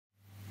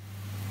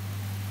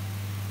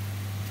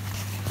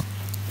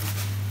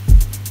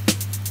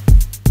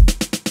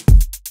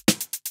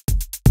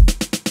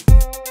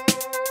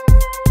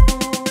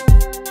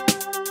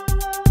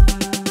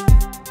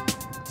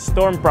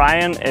Storm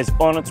Brian is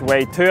on its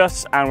way to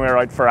us and we're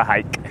out for a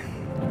hike.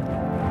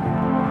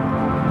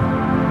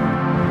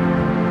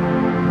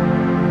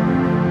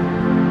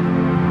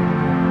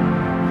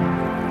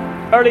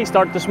 Early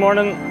start this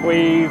morning.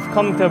 We've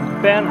come to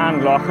Beinn An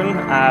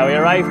Lochan. We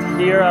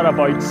arrived here at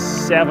about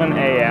 7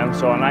 AM,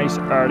 so a nice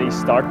early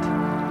start.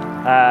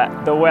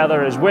 The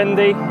weather is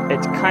windy,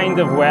 it's kind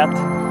of wet,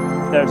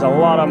 there's a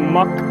lot of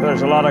muck,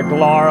 there's a lot of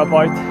glare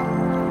about,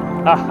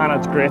 and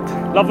it's great.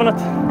 Loving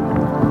it.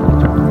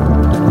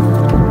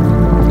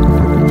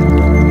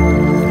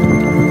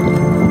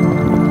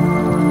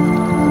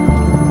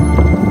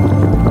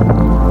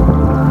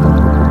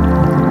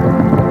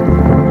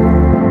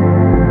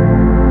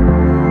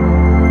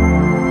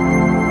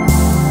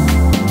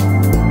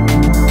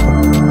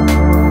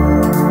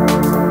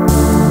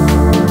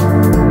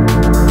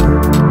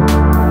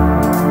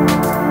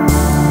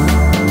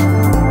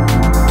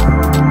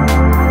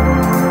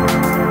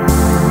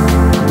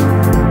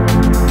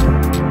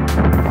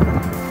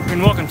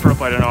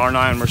 About an hour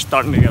now and we're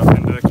starting to get up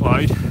into the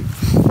cloud.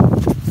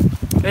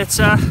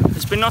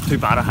 It's been not too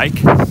bad a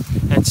hike.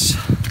 It's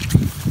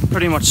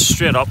pretty much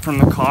straight up from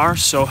the car,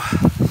 so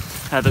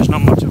there's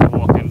not much of a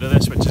walk into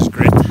this, which is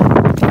great.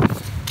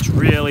 It's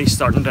really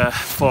starting to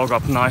fog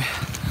up now.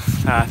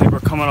 I think we're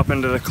coming up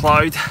into the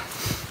cloud,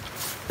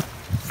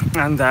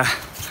 and I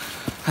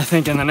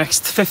think in the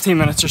next 15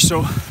 minutes or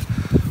so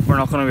we're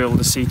not going to be able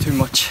to see too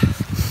much.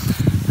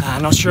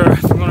 Not sure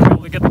if I'm going to be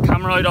able to get the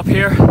camera out up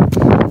here.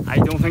 I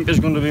don't think there's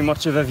going to be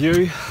much of a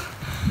view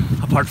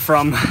apart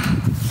from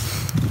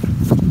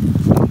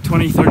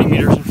 20-30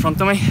 meters in front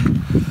of me.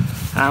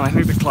 I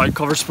think the cloud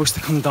cover is supposed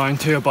to come down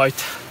to about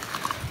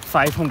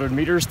 500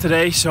 meters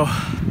today, so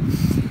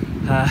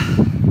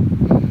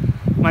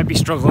might be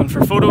struggling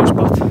for photos,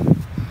 but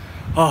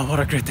oh, what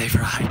a great day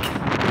for a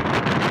hike.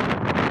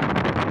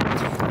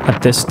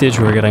 At this stage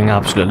we're getting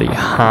absolutely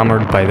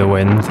hammered by the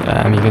wind.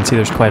 You can see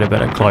there's quite a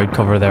bit of cloud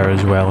cover there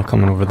as well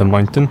coming over the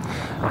mountain.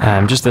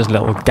 Just this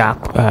little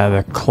gap,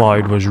 the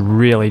cloud was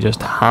really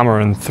just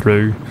hammering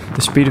through.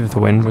 The speed of the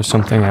wind was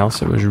something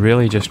else. It was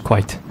really just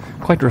quite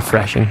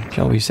refreshing,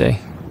 shall we say.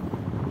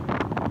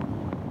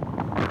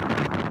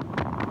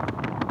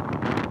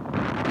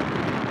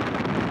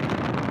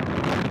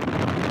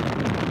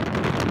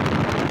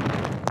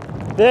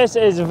 This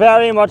is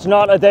very much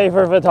not a day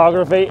for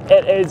photography.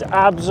 It is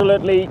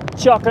absolutely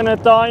chucking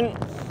it down.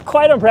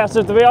 Quite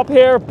impressive to be up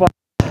here, but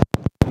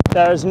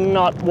there's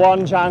not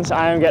one chance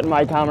I am getting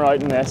my camera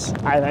out in this.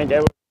 I think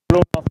it was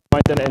blown off the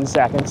mountain in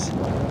seconds.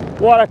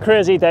 What a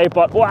crazy day,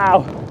 but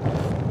wow,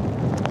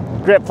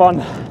 great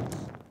fun.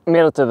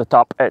 Made it to the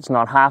top. It's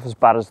not half as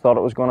bad as I thought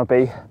it was going to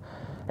be.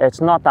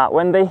 It's not that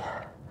windy,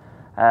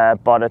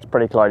 but it's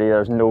pretty cloudy.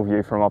 There's no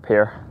view from up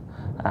here.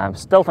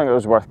 Still think it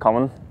was worth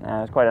coming.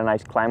 It's quite a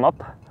nice climb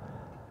up,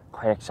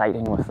 quite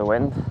exciting with the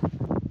wind.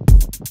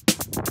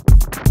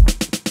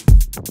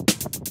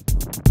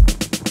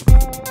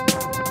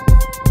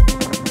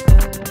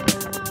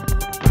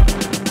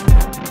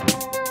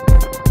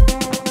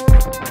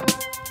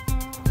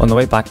 On the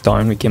way back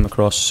down we came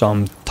across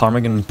some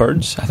ptarmigan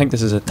birds. I think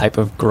this is a type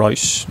of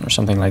grouse or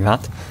something like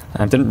that.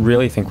 I didn't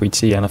really think we'd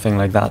see anything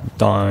like that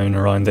down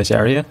around this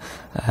area.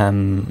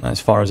 As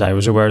far as I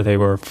was aware, they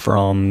were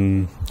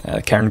from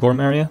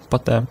Cairngorm area,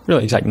 but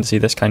really exciting to see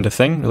this kind of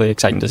thing, really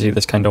exciting to see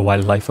this kind of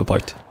wildlife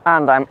about.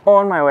 And I'm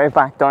on my way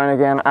back down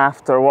again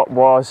after what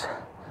was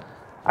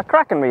a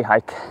cracking wee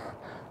hike.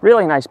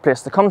 Really nice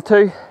place to come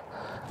to.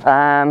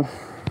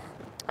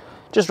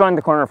 Just round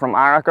the corner from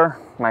Araker,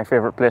 my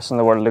favourite place in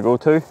the world to go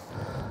to.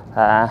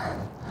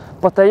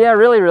 Yeah,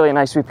 really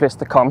nice wee place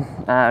to come.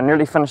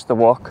 Nearly finished the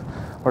walk.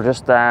 We're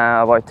just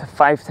about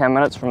 5-10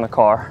 minutes from the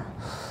car.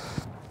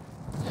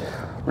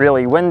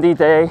 Really windy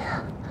day,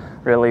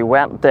 really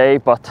wet day,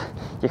 but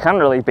you can't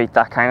really beat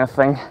that kind of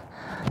thing.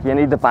 You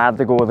need the bad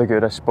to go with the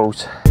good, I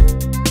suppose.